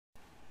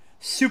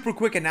Super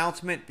quick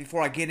announcement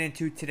before I get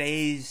into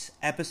today's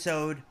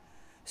episode.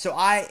 So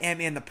I am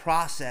in the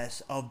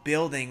process of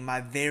building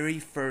my very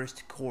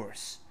first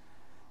course.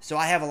 So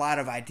I have a lot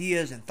of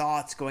ideas and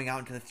thoughts going out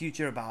into the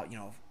future about,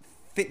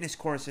 fitness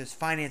courses,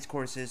 finance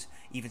courses,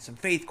 even some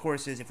faith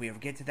courses if we ever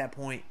get to that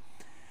point.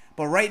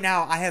 But right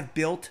now I have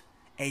built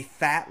a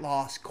fat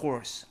loss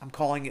course. I'm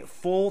calling it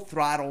Full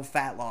Throttle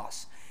Fat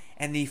Loss.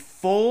 And the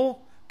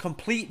full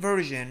complete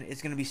version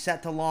is going to be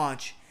set to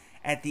launch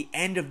at the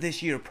end of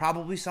this year,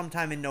 probably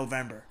sometime in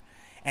November.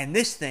 And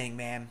this thing,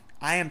 man,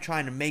 I am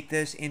trying to make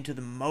this into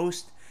the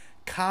most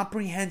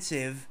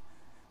comprehensive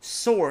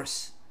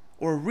source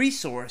or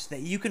resource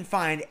that you can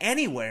find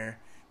anywhere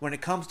when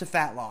it comes to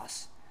fat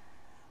loss.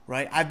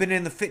 Right? I've been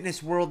in the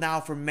fitness world now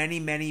for many,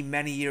 many,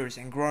 many years.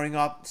 And growing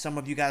up, some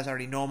of you guys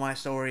already know my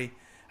story.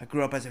 I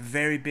grew up as a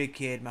very big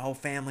kid. My whole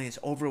family is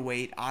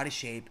overweight, out of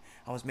shape.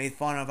 I was made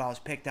fun of. I was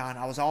picked on.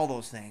 I was all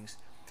those things.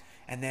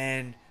 And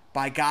then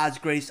by God's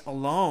grace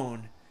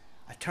alone,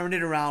 I turned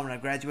it around when I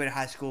graduated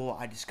high school.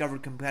 I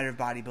discovered competitive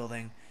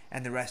bodybuilding,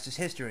 and the rest is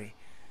history.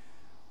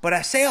 But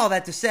I say all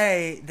that to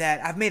say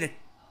that I've made a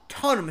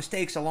ton of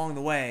mistakes along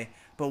the way.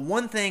 But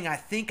one thing I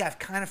think I've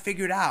kind of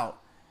figured out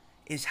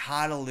is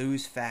how to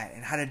lose fat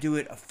and how to do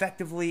it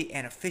effectively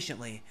and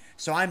efficiently.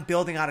 So I'm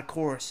building out a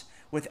course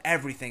with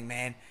everything,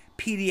 man.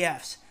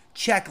 PDFs,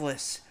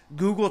 checklists,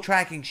 Google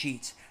tracking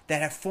sheets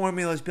that have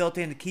formulas built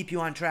in to keep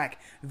you on track,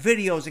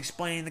 videos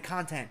explaining the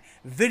content,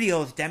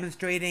 videos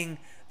demonstrating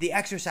the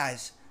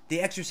exercises,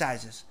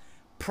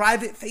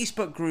 private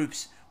Facebook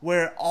groups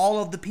where all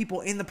of the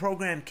people in the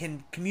program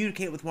can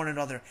communicate with one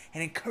another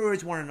and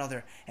encourage one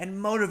another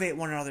and motivate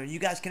one another. You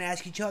guys can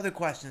ask each other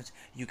questions.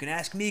 You can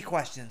ask me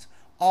questions.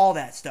 All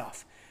that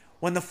stuff.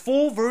 When the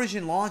full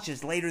version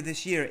launches later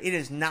this year, it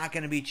is not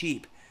going to be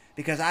cheap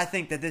because I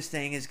think that this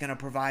thing is going to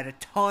provide a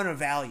ton of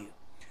value.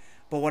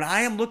 But what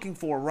I am looking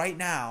for right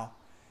now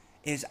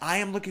is I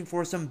am looking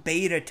for some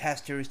beta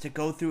testers to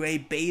go through a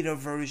beta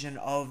version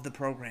of the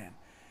program.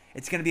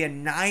 It's going to be a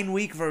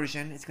 9-week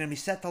version. It's going to be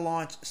set to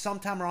launch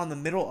sometime around the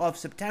middle of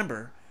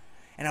September.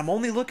 And I'm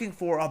only looking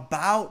for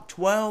about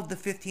 12 to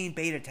 15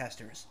 beta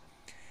testers.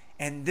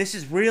 And this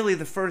is really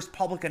the first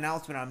public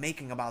announcement I'm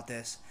making about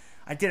this.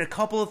 I did a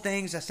couple of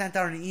things. I sent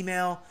out an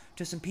email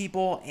to some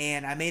people,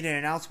 and I made an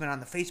announcement on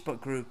the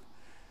Facebook group.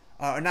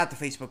 Or not the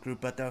Facebook group,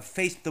 but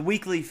the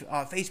weekly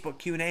Facebook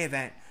Q&A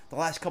event the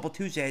last couple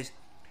Tuesdays,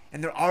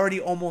 and they're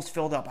already almost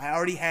filled up. I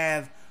already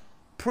have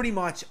I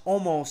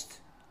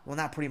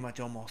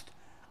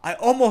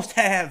almost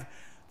have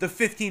the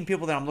 15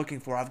 people that I'm looking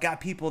for. I've got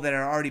people that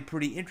are already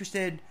pretty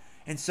interested,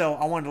 and so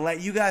I wanted to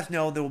let you guys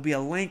know there will be a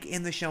link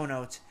in the show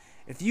notes.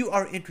 If you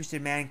are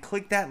interested, man,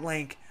 click that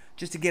link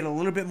just to get a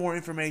little bit more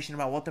information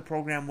about what the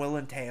program will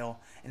entail.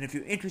 And if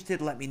you're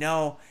interested, let me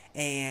know.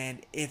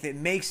 And if it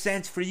makes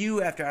sense for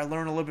you after I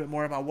learn a little bit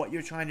more about what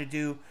you're trying to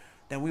do,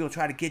 then we will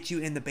try to get you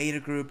in the beta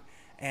group.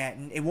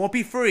 And it won't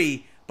be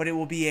free, but it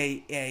will be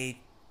a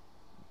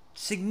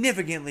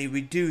significantly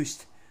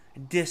reduced,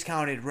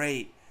 discounted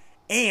rate.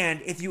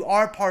 And if you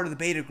are part of the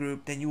beta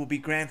group, then you will be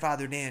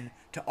grandfathered in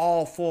to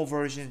all full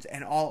versions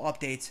and all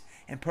updates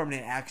and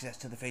permanent access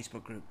to the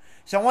Facebook group.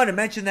 So I wanted to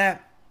mention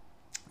that.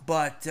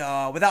 But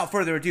without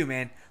further ado,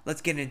 man,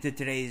 let's get into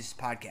today's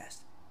podcast.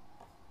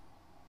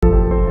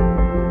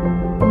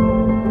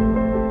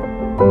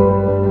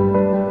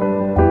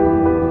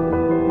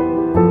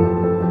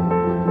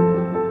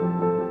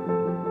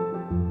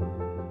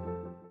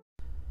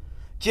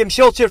 Jim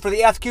Schultz here for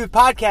the FQ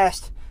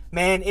podcast.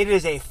 Man, it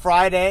is a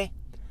Friday.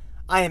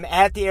 I am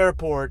at the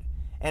airport,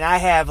 and I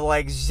have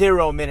like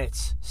 0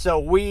 minutes. So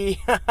we're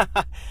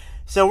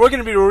going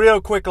to be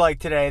real quick like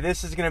today.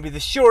 This is going to be the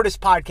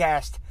shortest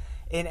podcast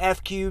in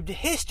F Cubed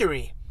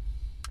history.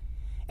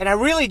 And I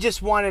really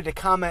just wanted to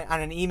comment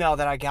on an email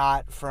that I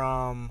got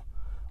from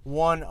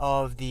one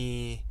of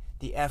the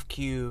F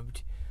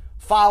Cubed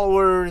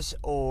followers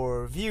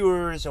or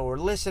viewers or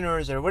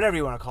listeners or whatever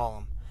you want to call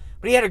them.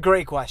 But he had a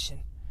great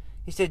question.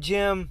 He said,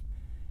 Jim,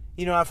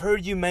 I've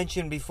heard you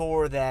mention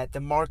before that the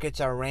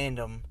markets are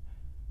random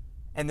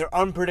and they're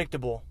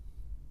unpredictable.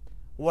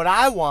 What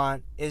I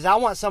want is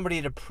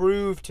somebody to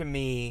prove to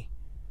me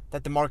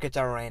that the markets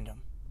are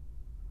random.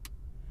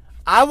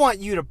 I want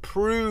you to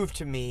prove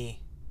to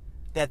me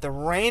that the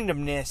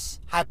randomness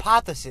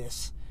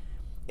hypothesis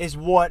is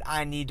what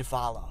I need to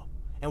follow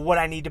and what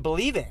I need to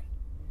believe in.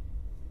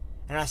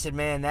 And I said,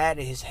 man, that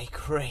is a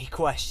great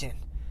question.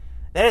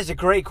 That is a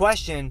great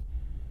question,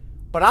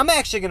 but I'm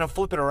actually going to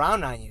flip it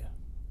around on you.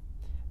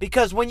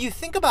 Because when you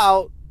think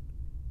about,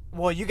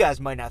 well, you guys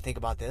might not think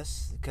about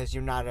this because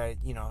you're not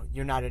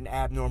an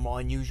abnormal,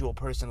 unusual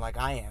person like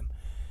I am.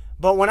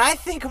 But when I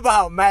think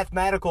about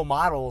mathematical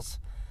models,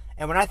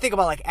 and when I think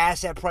about like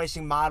asset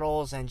pricing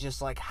models and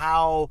just like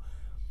how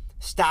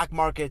stock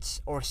markets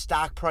or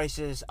stock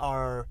prices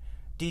are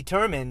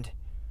determined,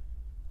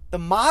 the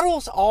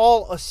models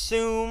all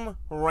assume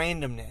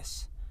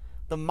randomness.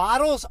 The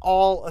models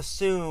all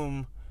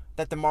assume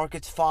that the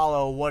markets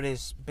follow what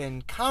has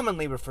been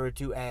commonly referred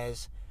to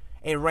as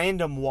a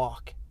random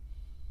walk.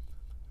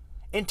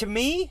 And to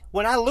me,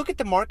 when I look at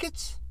the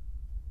markets,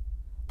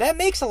 that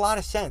makes a lot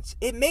of sense.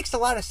 It makes a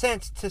lot of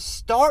sense to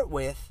start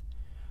with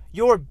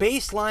your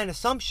baseline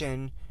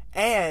assumption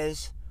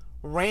as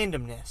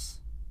randomness.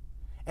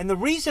 And the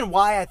reason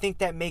why I think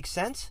that makes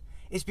sense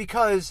is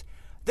because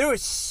there are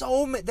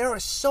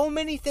so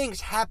many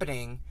things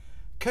happening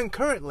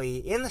concurrently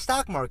in the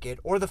stock market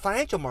or the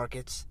financial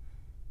markets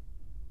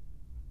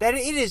that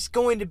it is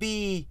going to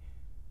be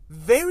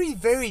very,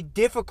 very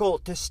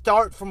difficult to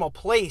start from a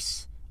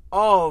place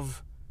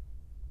of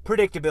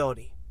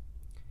predictability.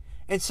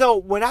 And so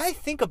when I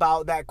think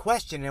about that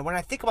question and when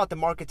I think about the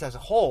markets as a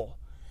whole,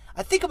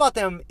 I think about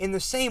them in the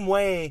same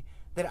way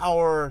that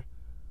our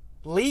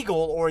legal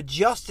or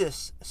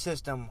justice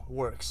system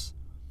works.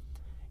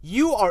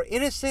 You are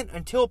innocent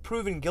until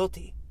proven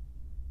guilty.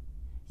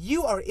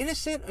 You are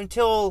innocent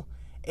until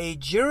a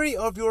jury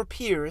of your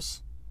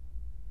peers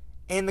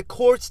and the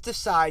courts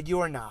decide you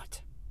are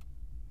not.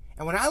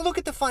 And when I look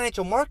at the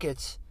financial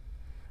markets,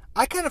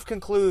 I kind of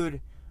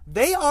conclude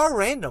they are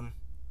random.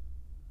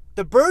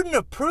 The burden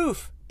of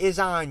proof is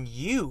on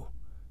you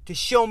to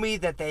show me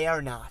that they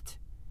are not.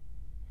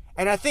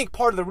 And I think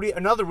part of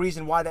another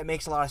reason why that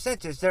makes a lot of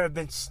sense is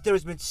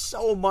there's been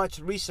so much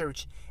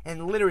research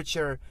and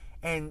literature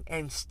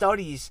and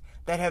studies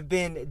that have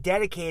been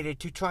dedicated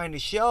to trying to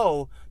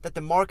show that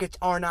the markets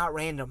are not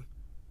random.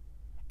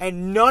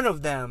 And none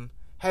of them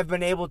have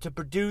been able to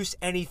produce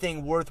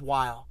anything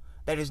worthwhile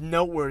that is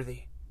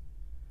noteworthy,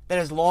 that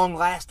is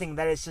long-lasting,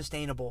 that is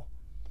sustainable.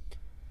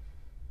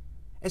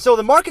 And so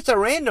the markets are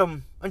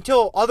random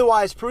until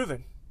otherwise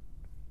proven.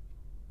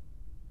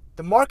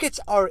 The markets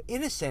are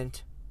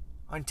innocent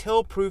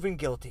until proven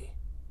guilty.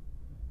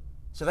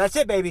 So that's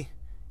it, baby.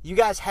 You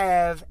guys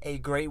have a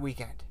great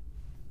weekend.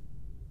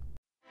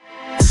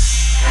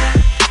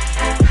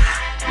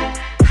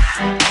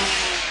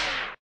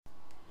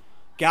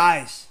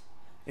 Guys,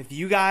 if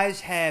you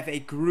guys have a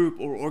group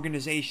or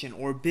organization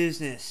or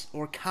business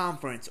or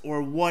conference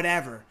or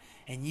whatever,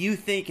 and you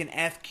think an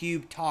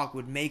F-Cube talk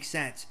would make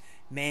sense,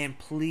 man,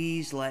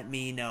 please let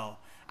me know.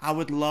 I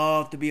would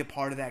love to be a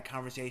part of that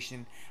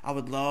conversation. I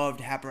would love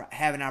to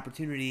have an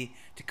opportunity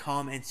to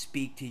come and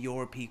speak to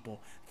your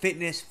people.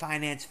 Fitness,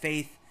 finance,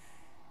 faith,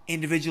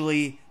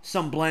 individually,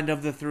 some blend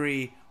of the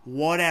three,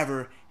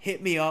 whatever.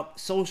 Hit me up,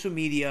 social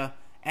media,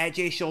 at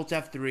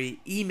jschultzf3,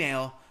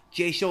 email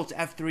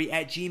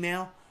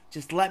jschultzf3@gmail.com.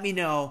 Just let me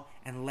know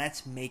and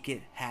let's make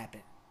it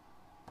happen.